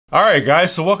Alright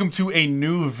guys, so welcome to a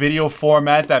new video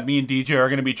format that me and DJ are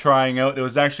going to be trying out. It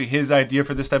was actually his idea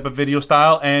for this type of video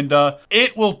style, and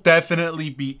it will definitely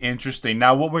be interesting.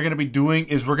 Now what we're going to be doing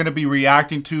is we're going to be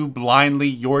reacting to blindly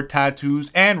your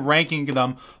tattoos and ranking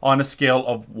them on a scale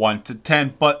of 1 to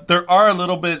 10, but there are a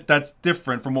little bit that's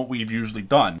different from what we've usually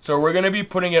done. So we're going to be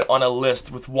putting it on a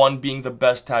list with 1 being the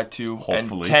best tattoo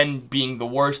and 10 being the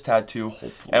worst tattoo.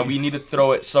 And we need to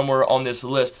throw it somewhere on this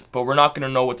list, but we're not going to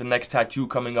know what the next tattoo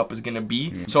coming up is going to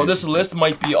be. So this list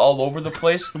might be all over the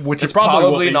place, which is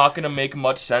probably not going to make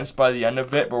much sense by the end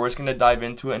of it, but we're just going to dive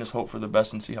into it and just hope for the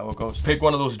best and see how it goes. Pick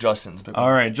one of those Justins.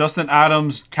 All right, Justin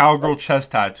Adams cowgirl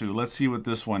chest tattoo. Let's see what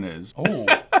this one is. Oh.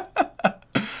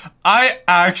 I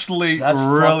actually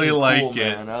really like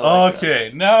it.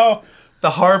 Okay, now the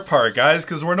hard part, guys,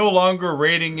 because we're no longer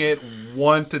rating it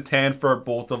 1 to 10 for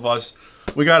both of us.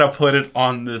 We got to put it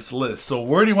on this list. So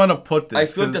where do you want to put this? I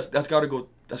feel like that's got to go.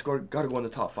 That's got to go in the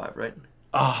top 5, right?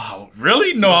 Oh,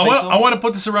 really? No, I want to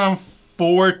put this around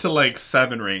 4 to like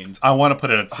 7 range. I want to put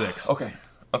it at 6. Okay,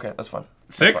 that's fine.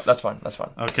 6? That's fine.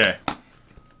 Okay.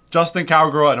 Justin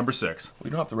Cowgirl at number 6. We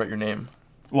don't have to write your name.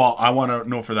 Well, I want to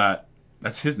know for that.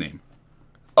 That's his name.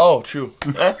 Oh, true.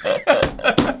 Yeah,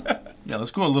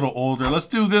 let's go a little older. Let's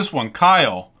do this one.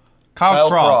 Kyle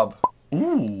Krob.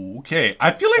 Ooh, okay.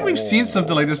 I feel like we've seen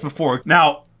something like this before.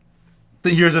 Now,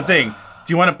 here's the thing.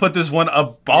 Do you want to put this one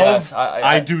above? Yes,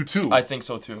 I do too. I think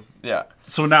so too. Yeah.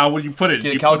 So now, what do you put it?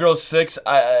 Okay, Cowgirl 6.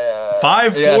 5,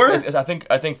 4? Yeah,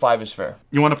 I think 5 is fair.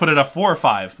 You want to put it at 4 or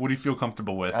 5? What do you feel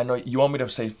comfortable with? I know you want me to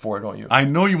say 4, don't you? I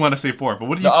know you want to say 4, but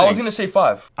what do you think? I was gonna say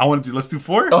 5. I want to do. Let's do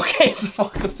 4. Okay, so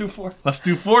fuck, let's do 4. Let's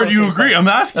do 4. Do you agree? I'm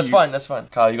asking. That's fine. That's fine.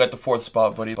 Kyle, you got the 4th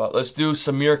spot, buddy. But let's do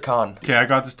Samir Khan. Okay, I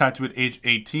got this tattoo at age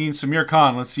 18. Samir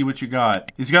Khan. Let's see what you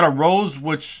got. He's got a rose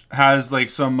which has like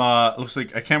some looks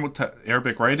like I can't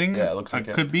Arabic writing. Yeah, it looks like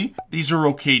it could be. These are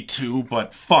okay too,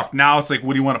 but fuck. Now it's like,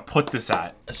 what do you want to put this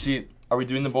at? See, are we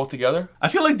doing them both together? I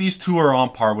feel like these two are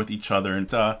on par with each other,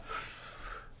 and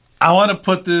I want to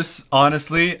put this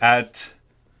honestly at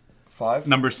 5.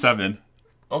 Number 7.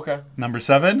 Okay. Number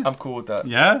 7? I'm cool with that.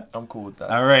 Yeah? I'm cool with that.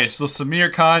 All right, so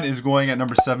Samir Khan is going at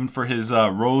number 7 for his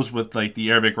rose with like the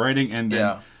Arabic writing, and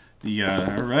then the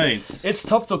all right. It's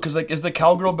tough though, cause like, is the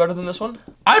Cowgirl better than this one?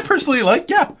 I personally like,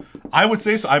 yeah, I would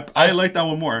say so. I like that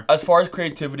one more. As far as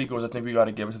creativity goes, I think we got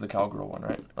to give it to the Cowgirl one,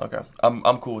 right? Okay,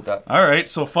 I'm cool with that. All right,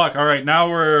 so fuck. All right,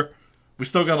 now we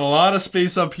still got a lot of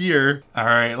space up here. All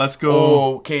right, let's go.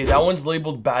 Oh, okay, that one's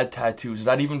labeled bad tattoos. Is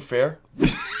that even fair?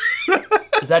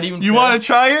 Is that even? You want to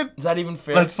try it? Is that even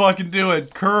fair? Let's fucking do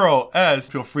it. Curl S.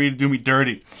 Feel free to do me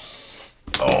dirty.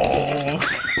 Oh.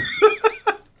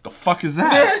 The fuck is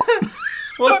that?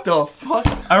 What the fuck?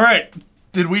 All right.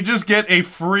 Did we just get a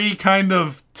free kind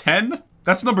of 10?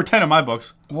 That's number 10 in my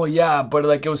books. Well, yeah, but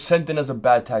like it was sent in as a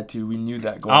bad tattoo. We knew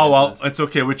that going. Oh, well, it's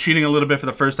okay. We're cheating a little bit for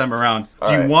the first time around.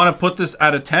 Do you want to put this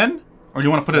at a 10? Or do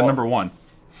you want to put it at number 1?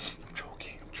 I'm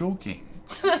joking.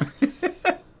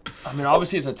 I mean,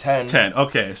 obviously it's a 10. 10,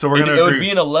 okay. So we're going to agree. It would be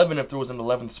an 11 if there was an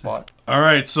 11th spot. All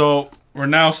right, so we're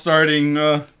now starting,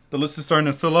 the list is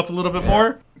starting to fill up a little bit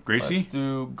more. Gracie? Let's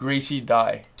do Gracie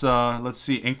Die. Let's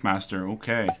see, Ink Master,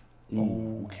 okay.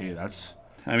 Ooh, okay, that's,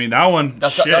 I mean, that one,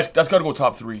 that's got to go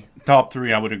top 3. Top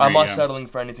 3, I would agree. I'm not settling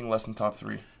for anything less than top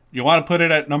 3. You want to put it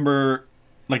at number,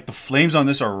 like the flames on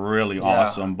this are really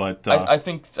awesome, but I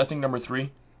think number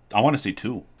 3. I want to say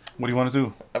 2. What do you want to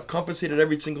do? I've compensated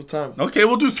every single time. Okay,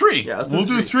 we'll do 3. Yeah, we'll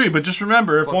do 3, but just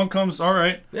remember, if one comes, all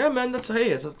right. Yeah, man, that's how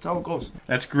it goes.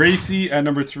 That's Gracie at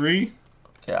number 3.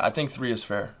 Yeah, I think 3 is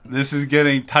fair. This is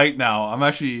getting tight now. I'm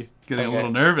actually getting a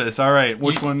little nervous. All right,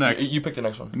 which one next? You pick the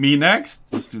next one. Me next?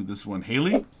 Let's do this one.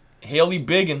 Haley? Haley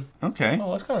Biggin. Okay.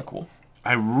 Oh, that's kind of cool.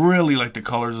 I really like the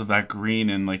colors of that green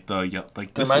and like the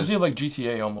like this. It reminds me of like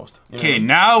GTA almost. Okay,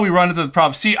 now we run into the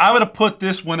problem. See, I would have put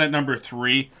this one at number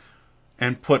 3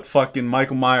 and put fucking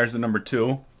Michael Myers at number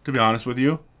 2, to be honest with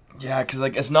you. Yeah, because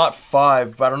like it's not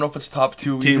 5, but I don't know if it's top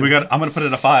 2 Okay, either. I'm gonna put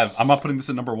it at 5. I'm not putting this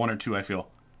at number 1 or 2, I feel.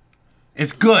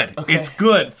 It's good. Okay. It's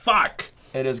good. Fuck.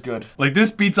 It is good. Like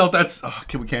this beats out that.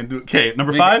 Okay, we can't do it. Okay,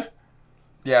 number 5?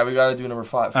 Yeah, we gotta do number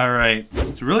 5. All right.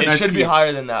 It's really nice. It should be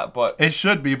higher than that, but it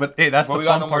should be. But hey, that's the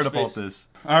fun part about this.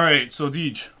 All right, so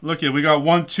Deej, look it. We got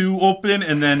 1, 2 open,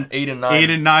 and then 8 and 9. 8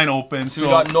 and 9 open. So we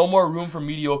got no more room for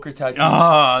mediocre tattoos.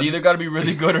 They either gotta be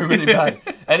really good or really bad.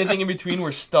 Anything in between,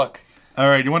 we're stuck. All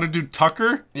right, you want to do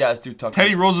Tucker? Yeah, let's do Tucker.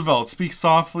 Teddy Roosevelt, speak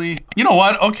softly. You know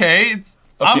what? Okay,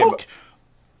 I'm okay.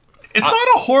 It's not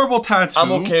a horrible tattoo.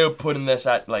 I'm okay with putting this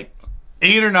at like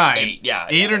 8 or 9? 8, yeah.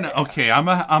 8 or 9. Okay,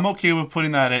 I'm okay with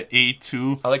putting that at 8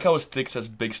 too. I like how his stick says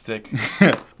big stick.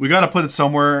 We gotta put it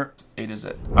somewhere. 8 is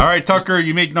it. All right, Tucker,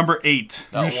 you make number 8.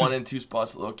 That 1 and 2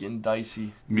 spots looking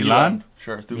dicey. Milan?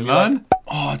 Sure. Milan?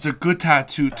 Oh, it's a good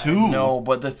tattoo too. No,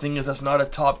 but the thing is, that's not a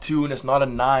top 2 and it's not a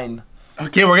 9.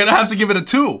 Okay, we're gonna have to give it a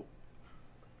 2.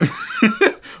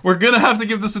 We're gonna have to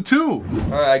give this a 2. All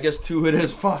right, I guess 2 it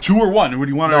is. Fuck. 2 or 1? Or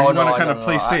do you want to kind of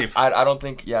play safe? I don't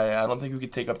think. Yeah. I don't think we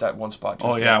could take up that 1 spot.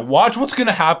 Oh yeah. Watch what's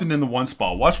gonna happen in the 1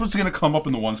 spot. Watch what's gonna come up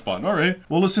in the 1 spot. All right.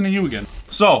 We'll listen to you again.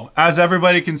 So as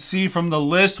everybody can see from the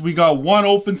list, we got 1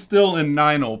 open still and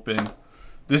 9 open.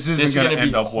 This isn't gonna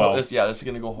end up well. This is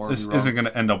gonna go horribly wrong. This isn't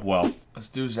gonna end up well. Let's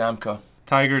do Zamka.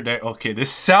 Tiger Day. Okay, this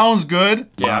sounds good.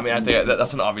 Yeah, I mean, I think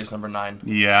that's an obvious number 9.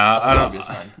 Yeah,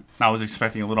 I was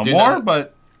expecting a little more,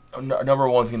 but number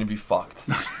 1's gonna be fucked.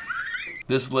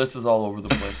 This list is all over the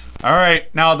place. All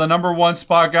right, now the number 1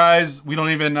 spot, guys. We don't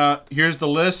even. Here's the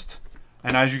list,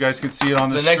 and as you guys can see it on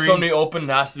the screen. The next one we open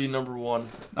has to be number 1.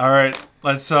 All right,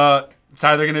 let's. It's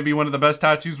either gonna be one of the best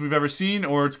tattoos we've ever seen,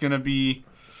 or it's gonna be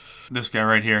this guy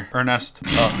right here, Ernest.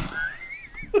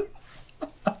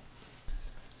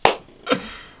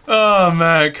 Oh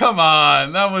man, come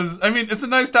on. That was, I mean, it's a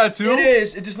nice tattoo. It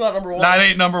is. It's just not number 1. That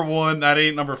ain't number 1. That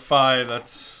ain't number 5.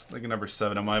 That's like a number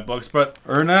 7 in my books. But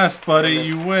Ernest, buddy,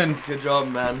 you win. Good job,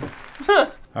 man.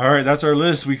 All right, that's our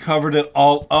list. We covered it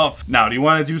all up. Now, do you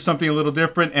want to do something a little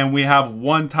different and we have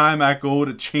 1 time at go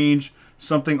to change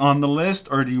something on the list,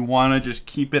 or do you want to just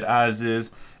keep it as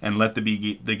is and let the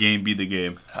game be the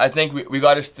game? I think we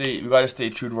gotta stay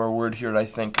true to our word here. I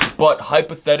think, but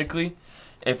hypothetically,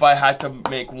 if I had to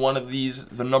make one of these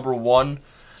the number 1,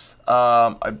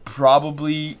 I'd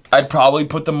probably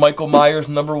put the Michael Myers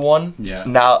number 1. Yeah.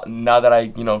 Now that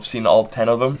I have seen all 10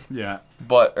 of them. Yeah.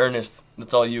 But Ernest,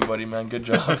 that's all you, buddy, man. Good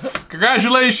job.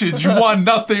 Congratulations, you won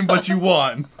nothing, but you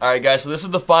won. All right, guys. So this is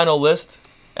the final list,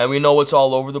 and we know it's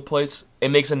all over the place. It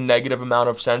makes a negative amount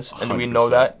of sense, and 100%. We know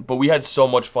that. But we had so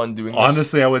much fun doing this.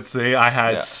 Honestly, I would say I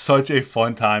had such a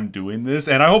fun time doing this,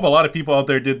 and I hope a lot of people out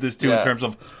there did this too in terms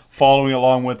of following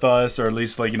along with us, or at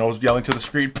least yelling to the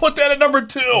screen, put that at number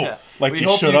 2. Yeah. Like we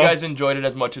hope you guys enjoyed it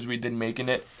as much as we did making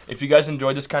it. If you guys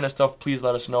enjoyed this kind of stuff, please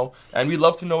let us know, and we'd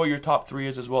love to know what your top 3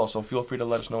 is as well. So feel free to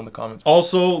let us know in the comments.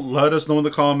 Also, let us know in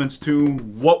the comments too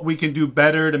what we can do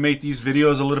better to make these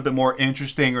videos a little bit more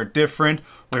interesting or different.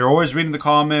 We're always reading the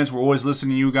comments. We're always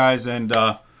listening to you guys, and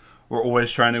we're always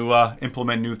trying to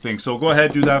implement new things. So go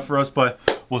ahead, do that for us. But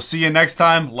we'll see you next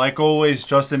time. Like always,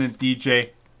 Justin and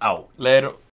DJ out. Later.